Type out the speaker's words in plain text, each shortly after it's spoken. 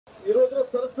ఈ రోజున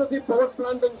Saraswati power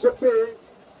plant అని చెప్పి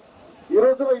ఈ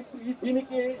రోజున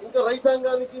దీనికి ఇంకా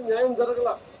రైతాంగానికి న్యాయం జరగల,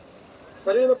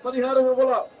 సరైన పరిహారం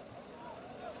ఇవ్వాల.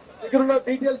 దగ్గరున్న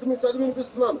డీటెయిల్స్ మీకు చదివి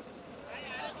వినిపిస్తున్నాను.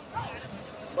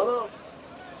 మన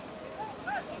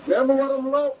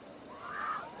వేమవరంలో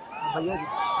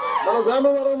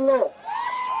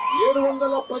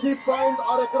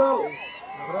 710.6 ఎకరాలు,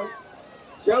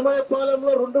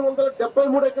 శ్యామయ్యపాలెంలో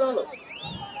 273 ఎకరాలు,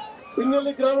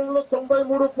 పిన్నెల్లి గ్రామంలో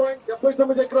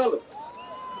 93.79 ఎకరాలు,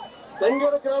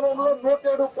 తంగేడు గ్రామంలో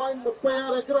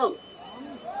 107.36 ఎకరాలు,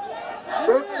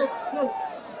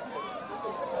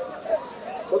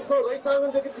 మొత్తం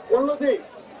రైతాంగం దగ్గరికి కొన్నది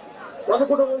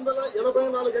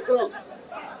 1184 ఎకరాలు,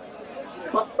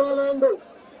 పట్టా ల్యాండ్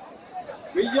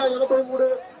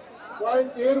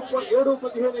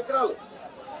 1083.715 ఎకరాలు,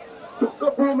 చుక్క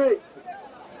భూమి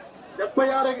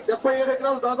 77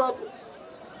 ఎకరాలు దాదాపు.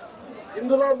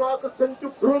 ఇందులో మాకు సెంటు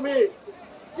భూమి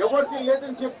ఎవరికి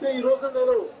లేదని చెప్తే ఈ రోజు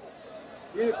నేను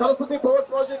ఈ సరస్వతి పవర్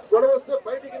ప్రాజెక్ట్ గొడవ వస్తే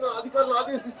బయటికి నా అధికారులు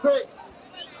ఆదేశిస్తే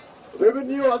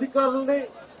రెవెన్యూ అధికారుల్ని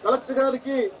కలెక్టర్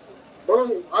గారికి మనం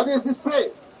ఆదేశిస్తే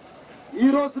ఈ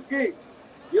రోజుకి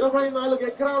 24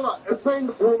 ఎకరాల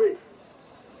అసైన్డ్ భూమి,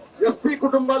 ఎస్సీ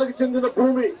కుటుంబాలకు చెందిన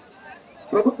భూమి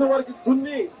ప్రభుత్వం వారికి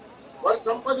దున్ని వారికి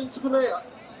సంపాదించుకునే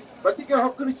బతికే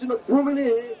హక్కునిచ్చిన భూమిని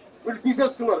వీళ్ళు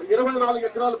తీసేసుకున్నారు 24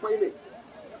 ఎకరాల పైన.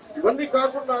 ఇవన్నీ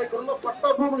కాకుండా ఇక్కడున్న పట్టా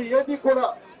భూములు ఏది కూడా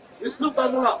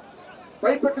విస్తృతంగా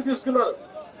పైపెట్టి తీసుకున్నారు.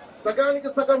 సగానికి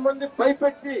సగం మంది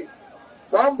పైపెట్టి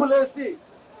బాంబులేసి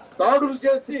దాడులు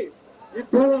చేసి ఈ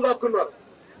భూములు లాక్కున్నారు.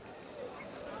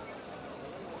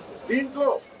 దీంట్లో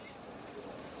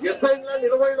ఎస్ఐన్ ల్యాండ్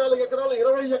 24 ఎకరాలు,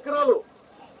 20 ఎకరాలు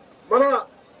మన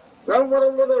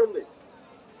వేమవరంలోనే ఉంది.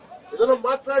 ఏదైనా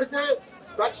మాట్లాడితే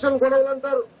ఫ్యాక్షన్ గొడవలు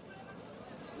అంటారు,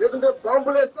 లేదంటే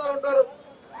బాంబులు వేస్తారంటారు,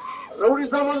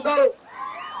 రౌడీజం అంటారు.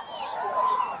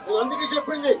 నేను అందుకే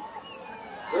చెప్పింది,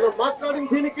 నేను మాట్లాడిన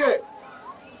దీనికే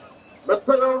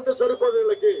మెత్తగా ఉంటే సరిపోదు,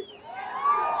 వీళ్ళకి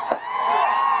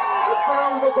మెత్తగా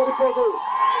ఉంటే సరిపోదు,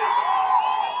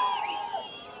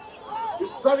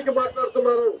 ఇష్టానికి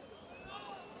మాట్లాడుతున్నారు.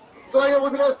 ఇట్లాగే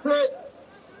వదిలేస్తే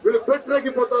వీళ్ళు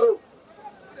పెట్టరేగిపోతారు.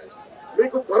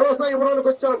 మీకు భరోసా ఇవ్వడానికి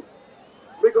వచ్చాం,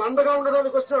 మీకు అండగా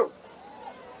ఉండడానికి వచ్చాం.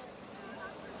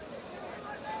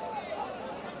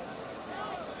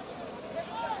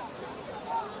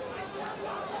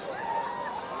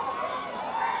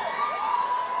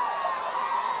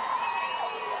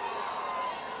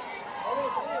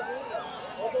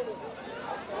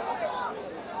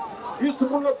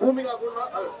 తీసుకున్న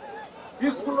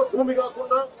భూమి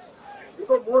కాకుండా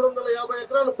ఇంకో 350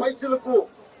 ఎకరాలు పైచిలకు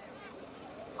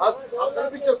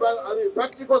కనిపించే అది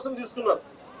ఫ్యాక్టరీ కోసం తీసుకున్నారు.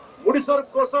 ముడి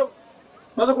సరుకు కోసం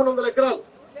 1100 ఎకరాలు.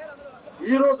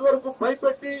 ఈ రోజు వరకు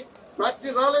పైపెట్టి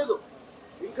ఫ్యాక్టరీ రాలేదు.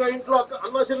 ఇంకా ఇంట్లో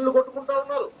అన్నా చెల్లెలు కొట్టుకుంటా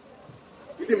ఉన్నారు.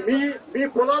 ఇది మీ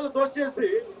పొలాలు దోచేసి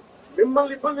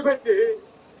మిమ్మల్ని ఇబ్బంది పెట్టి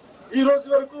ఈ రోజు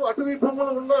వరకు అటవీ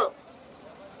భూములు ఉన్న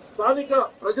స్థానిక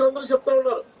ప్రజలందరూ చెప్తా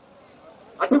ఉన్నారు.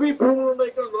 అటవీ భూములు ఉన్నాయి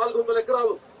ఇక్కడ 400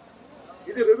 ఎకరాలు.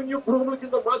 ఇది రెవెన్యూ భూముల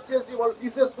కింద మార్చేసి వాళ్ళు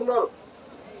తీసేసుకున్నారు.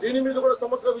 దీని మీద కూడా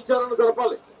సమగ్ర విచారణ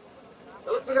జరపాలి.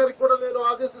 కలెక్టర్ గారికి కూడా నేను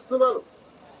ఆదేశిస్తున్నాను.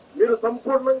 మీరు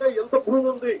సంపూర్ణంగా ఎంత భూమి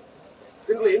ఉంది,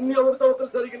 దీంట్లో ఎన్ని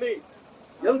అవకతవకలు జరిగినాయి,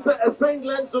 ఎంత అసైన్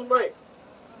ల్యాండ్స్ ఉన్నాయి,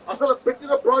 అసలు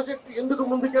పెట్టిన ప్రాజెక్ట్ ఎందుకు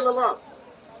ముందుకెళ్లాలా.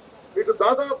 మీకు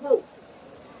దాదాపు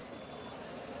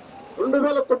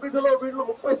 2009లో వీళ్ళు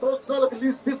 30 సంవత్సరాలకు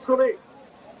లీజ్ తీసుకుని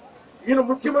ఈయన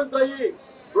ముఖ్యమంత్రి అయ్యి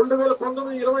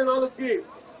 2019-24కి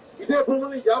ఇదే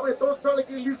భూమిని 50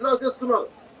 సంవత్సరాలకి లీజ్ రాసేస్తున్నారు.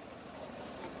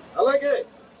 అలాగే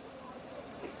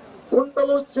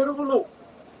కుంటలు, చెరువులు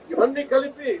ఇవన్నీ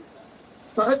కలిపి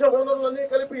సహజ వనరులన్నీ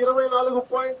కలిపి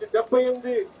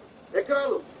 24.78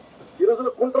 ఎకరాలు ఈ రోజున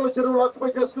కుంటలు, చెరువులు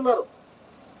ఆక్యుపై చేసుకున్నారు.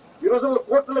 ఈ రోజున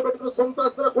కోర్టులో పెట్టుకుని సొంత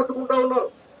ఆస్తిగా కొట్టుకుంటా ఉన్నారు.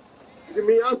 ఇది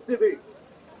మీ ఆస్తి. ఇది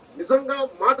నిజంగా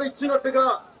మాట ఇచ్చినట్టుగా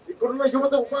ఇక్కడున్న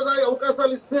యువత ఉపాధి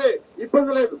అవకాశాలు ఇస్తే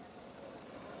ఇబ్బంది లేదు.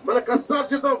 మన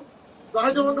కష్టార్జితం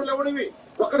సహజ వనరులు ఎవడివి,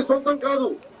 ఒకరి సొంతం కాదు.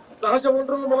 సహజ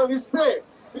వనరులు మనం ఇస్తే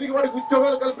తిరిగి వాడికి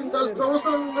ఉద్యోగాలు కల్పించాల్సిన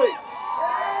అవసరం ఉంది.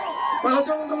 సహజ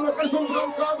వనరులు ఒకరి సొంతం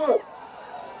కాదు.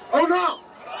 అవునా?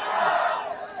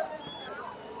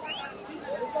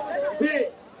 ఇది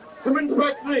సిమెంట్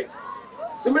ఫ్యాక్టరీ.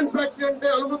 సిమెంట్ ఫ్యాక్టరీ అంటే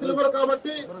అనుమతులు ఇవ్వరు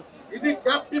కాబట్టి ఇది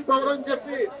క్యాప్టివ్ పవర్ అని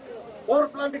చెప్పి పవర్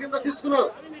ప్లాంట్ కింద తీసుకున్నారు.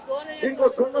 దీంట్లో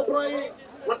సున్నపురాయి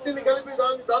మట్టిని కలిపి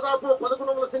దాన్ని దాదాపు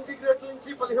 1100 సెంటీగ్రేడ్ నుంచి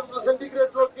 1500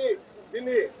 సెంటీగ్రేడ్ లోకి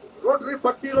దీన్ని రోటరీ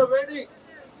పట్టీలో వేడి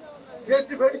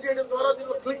చేయడం ద్వారా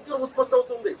దీనిలో క్లింకర్ ఉత్పత్తి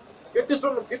అవుతుంది. గట్టి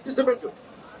సిమెంట్,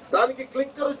 దానికి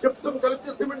క్లింకర్ చెప్తం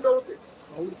కలిపితే సిమెంట్ అవుతుంది.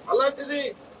 అలాంటిది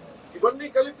ఇవన్నీ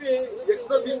కలిపి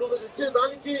ఎక్స్ట్రా దీంట్లో ఇచ్చే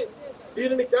దానికి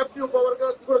దీనిని క్యాప్టివ్ పవర్ గా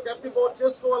కూడా క్యాప్టివ్ పవర్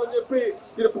చేసుకోవాలని చెప్పి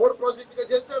దీన్ని పవర్ ప్రాజెక్ట్ గా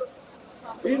చేశారు.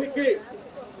 దీనికి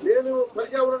నేను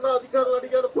పర్యావరణ అధికారులు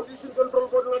అడిగాను, పొల్యూషన్ కంట్రోల్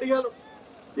బోర్డులు అడిగాను.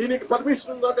 దీనికి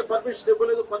పర్మిషన్ ఉందా అంటే పర్మిషన్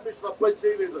ఇవ్వలేదు, పర్మిషన్ అప్లై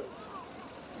చేయలేదు.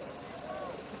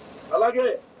 అలాగే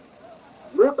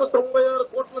 196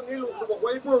 కోట్ల నీళ్లు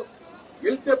ఒకవైపు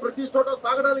వెళ్తే ప్రతి చోట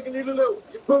తాగడానికి నీళ్లు లేవు,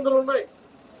 ఇబ్బందులు ఉన్నాయి.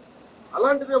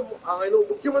 అలాంటిది ఆయన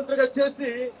ముఖ్యమంత్రిగా చేసి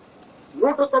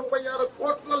 196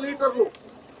 కోట్ల లీటర్లు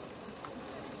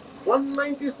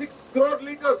 196 crore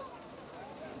లీటర్స్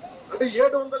అంటే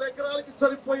 700 ఎకరాలకి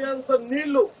సరిపోయేంత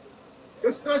నీళ్లు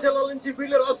కృష్ణా జలాల నుంచి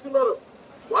వీళ్ళే రాసుకున్నారు.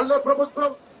 వాళ్ళే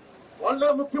ప్రభుత్వం, వాళ్ళే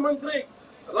ముఖ్యమంత్రి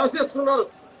రాసేసుకున్నారు.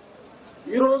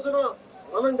 ఈ రోజున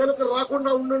మనం కనుక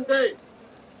రాకుండా ఉండుంటే,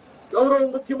 గౌరవ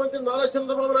ముఖ్యమంత్రి నారా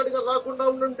చంద్రబాబు నాయుడు గారు రాకుండా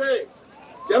ఉండుంటే,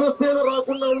 జనసేన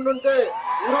రాకుండా ఉండుంటే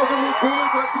ఈ రోజు మీ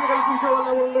భూములకు రక్షణ కల్పించే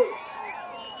వాళ్ళు.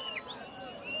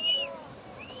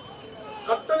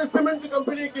 కట్టని సిమెంట్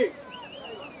కంపెనీకి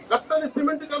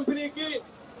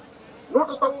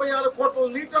 196 కోట్ల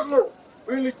లీటర్లు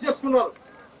వీళ్ళు ఇచ్చేస్తున్నారు.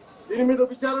 దీని మీద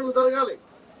విచారణ జరగాలి.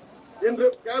 నేను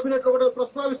రేపు కేబినెట్ లో కూడా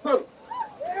ప్రస్తావిస్తాను.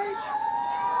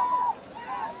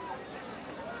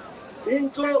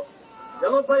 దీంట్లో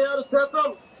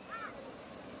 86%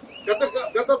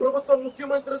 గత ప్రభుత్వం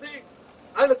ముఖ్యమంత్రిది,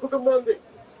 ఆయన కుటుంబానికి.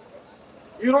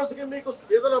 ఈ రోజుకి మీకు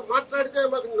ఏదైనా మాట్లాడితే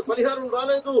మాకు పరిహారం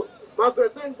రాలేదు, మాకు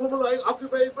అసైన్ భూములు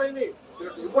ఆక్యుపై అయిపోయి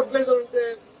ఇవ్వట్లేదు అంటే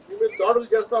మీ మీద దాడులు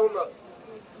చేస్తా ఉన్నారు.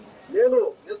 నేను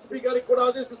ఎస్పీ గారికి కూడా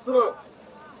ఆదేశిస్తున్నాను,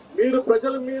 మీరు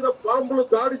ప్రజల మీద బాంబులు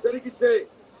దాడి జరిగితే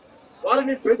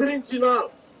వారిని బెదిరించినా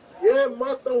ఏ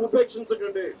మాత్రం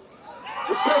ఉపేక్షించకండి.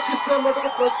 ఉపేక్షిస్తే మటుకు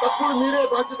తప్పుడు మీరే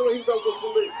బాధ్యత వహించాల్సి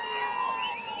వస్తుంది.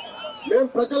 మేము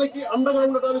ప్రజలకి అండగా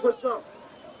ఉండడానికి వచ్చాం.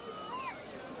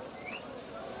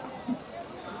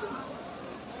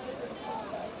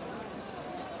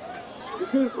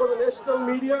 This is for the national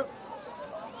media.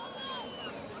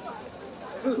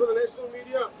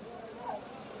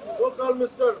 So-called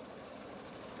Mr.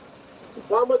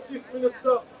 former Chief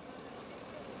Minister,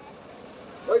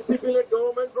 YCP-led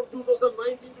government from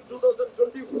 2019 to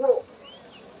 2024.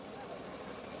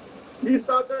 He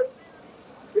started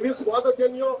in his father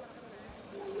tenure.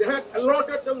 They had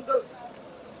allotted themselves.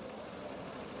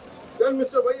 Then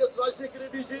Mr. Y.S. Rajshekhar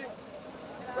Reddy ji,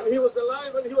 when he was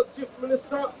alive, when he was Chief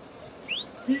Minister,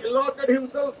 he allotted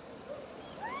himself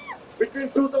between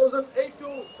 2008 to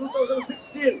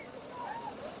 2016,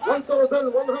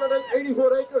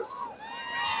 1,184 acres.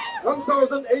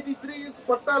 1,083 is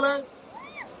patta land,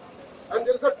 and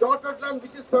there is a dotted land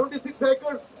which is 76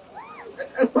 acres, and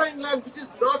assigned land which is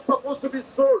not supposed to be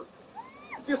sold,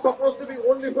 which is supposed to be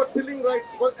only for tilling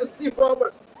rights for SC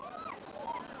farmers.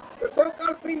 The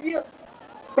so-called previous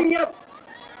PM,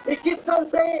 he keeps on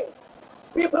saying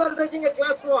people are waging a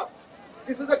class war.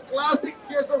 This is a classic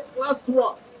case of class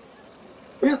war.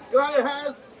 This guy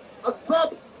has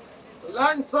usurped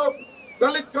lands of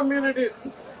Dalit communities,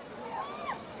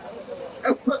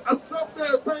 usurped the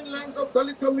assigned lands of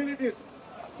Dalit communities.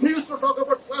 He used to talk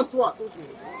about class war.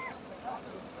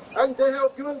 And they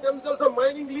have given themselves a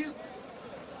mining lease,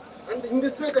 and in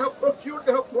this way they have procured,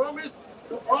 they have promised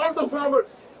to all the farmers,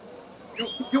 you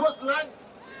give us land,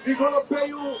 we're going to pay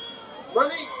you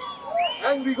money,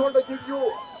 and we're going to give you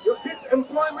your kids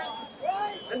employment,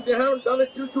 and they haven't done it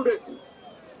till today.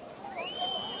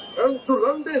 And to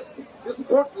run this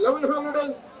port,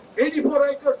 1,184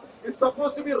 acres is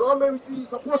supposed to be raw material,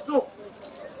 supposed to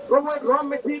provide raw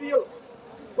material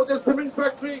for the cement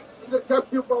factory in the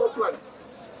captive power plant.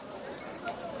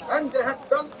 And they had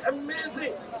done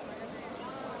amazing.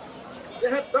 They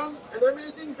had done an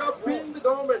amazing job being the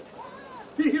government.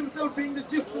 He himself being the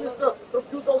chief minister from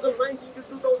 2019 to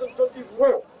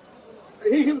 2024.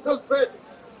 He himself said,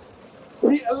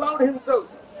 he allowed himself,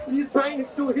 he signed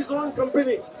to his own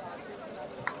company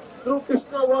through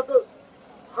Krishna Waters,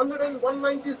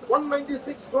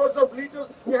 196 crores of liters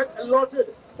he had allotted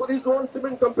for his own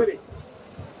cement company.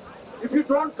 If you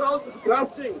don't call this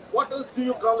grafting, what else do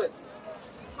you call it?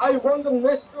 I want the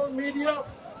national media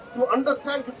to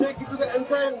understand, to take it to the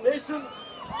entire nation.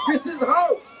 This is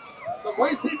how the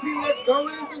YCP-led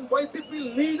governance and YCP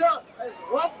leader has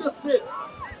robbed the state.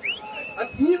 And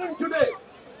even today,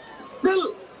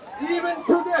 still, even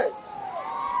today,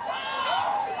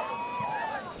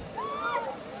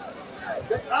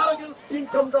 the arrogance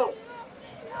didn't come down.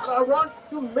 And I want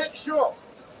to make sure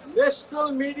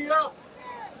national media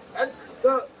and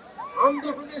the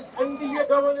Andhra Pradesh NDA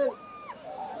governance,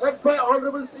 led by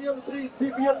Honorable CM Sri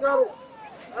CBN Garu,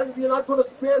 and we are not going to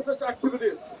spare such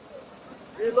activities.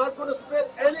 We are not going to spare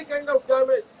any kind of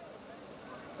damage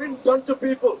been done to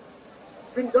people,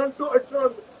 been done to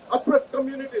oppressed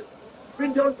communities.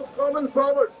 been down to common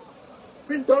farmers,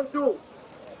 been down to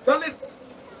Dalits.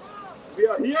 We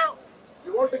are here.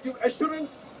 We want to give assurance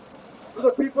to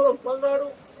the people of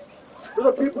Palnadu, to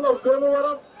the people of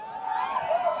Bhimavaram.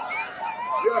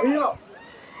 We are here.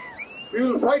 We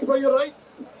will fight for your rights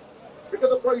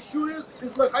because the issue is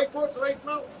the High Court right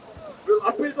now. We will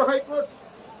appeal to High Court.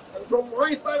 And from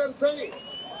my side, I'm saying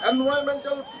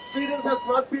environmental clearance has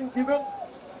not been given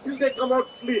till they come out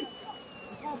clean.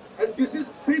 And this is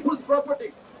people's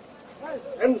property.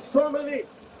 And so many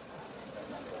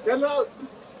canals,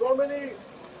 so many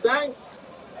tanks,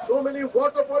 so many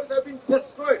water bodies have been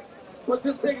destroyed for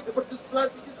this thing, for this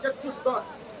plant which is yet to start.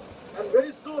 And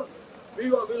very soon we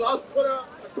will ask for a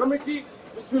committee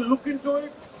which will look into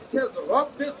it, which has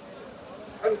robbed this.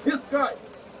 And this guy,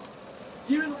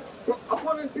 even for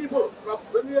opponent people,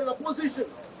 when we are in opposition,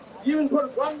 even for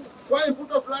 1 square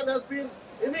foot of land has been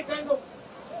any kind of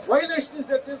violations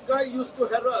that this guy used to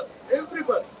harass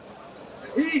everybody.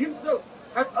 He himself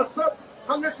has usurped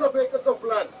hundreds of acres of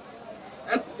land.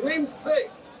 As claims say,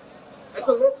 as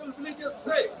the local villagers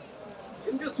say,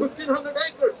 in this 1,500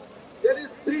 acres, there is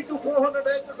 300 to 400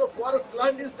 acres of forest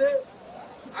land is there.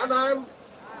 And I am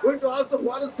going to ask the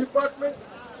forest department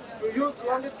to use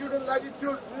longitude and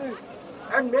latitude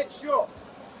and make sure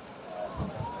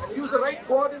and use the right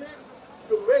coordinates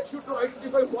to make sure to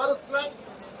identify forest land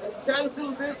and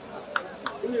cancel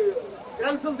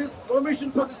this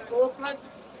permission for this power plant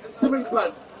and cement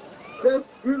plant. Then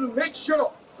we will make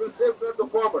sure we will safeguard the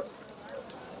farmers.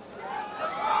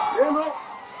 You know,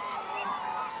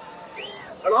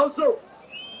 and also,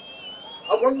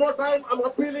 one more time, I'm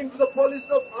appealing to the police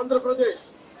of Andhra Pradesh.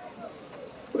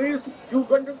 Please, you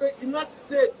went to the inner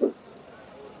state.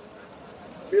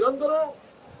 మీరందరూ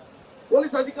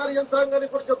police అధికారి యంత్రాంగాన్ని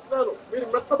కూడా చెప్తున్నారు, మీరు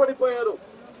మెత్తపడిపోయారు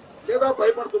లేదా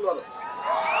భయపడుతున్నారు.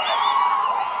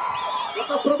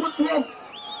 గత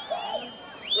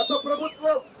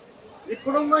ప్రభుత్వం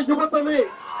ఇక్కడున్న యువతని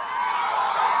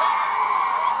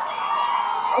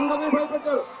అందరినీ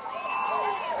భయపెట్టారు.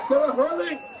 They were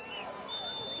hurling,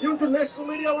 even to national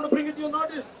media, I want to bring it to your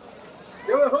notice.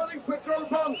 They were hurling petrol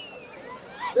bombs.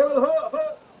 They were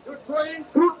throwing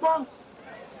crude bombs.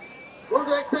 One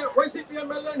of the YCP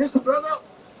MLA and his brother,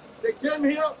 they came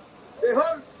here, they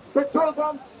hurled petrol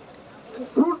bombs and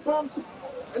crude bombs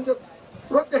and they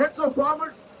broke the heads of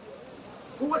farmers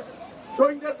who were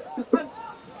showing their dissent.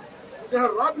 They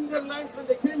are robbing their lands. When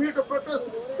they came here to protest,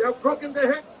 they have broken their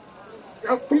heads, they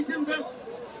have beaten them.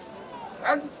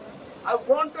 And I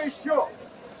want to assure,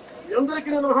 మీ అందరికీ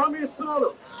నేను హామీ ఇస్తున్నాను,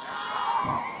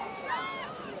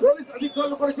 police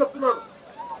అధికారులు కూడా చెప్తున్నాను,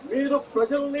 మీరు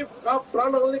ప్రజల్ని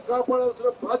ప్రాణాలని కాపాడాల్సిన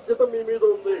బాధ్యత మీ మీద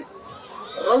ఉంది.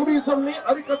 రౌడీజంని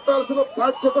అరికట్టాల్సిన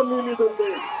బాధ్యత మీ మీద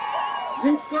ఉంది.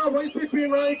 ఇంకా వైసీపీ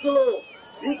నాయకులు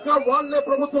ఇంకా వాళ్లే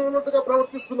ప్రభుత్వం ఉన్నట్టుగా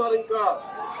ప్రవర్తిస్తున్నారు. ఇంకా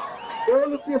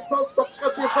తోలు తీస్తాం, తొక్క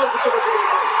తీస్తాం.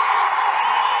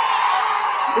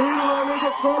 మీరు నా మీద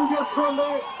ట్రోల్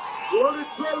చేసుకోండి. You want to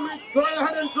troll me? Go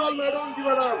ahead and troll me. I don't give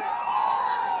a damn.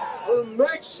 I'll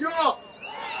make sure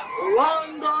law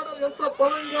and order ఎంత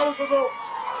బలంగా ఉంటుందో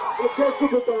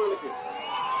చేసుకుంటాం వాళ్ళకి.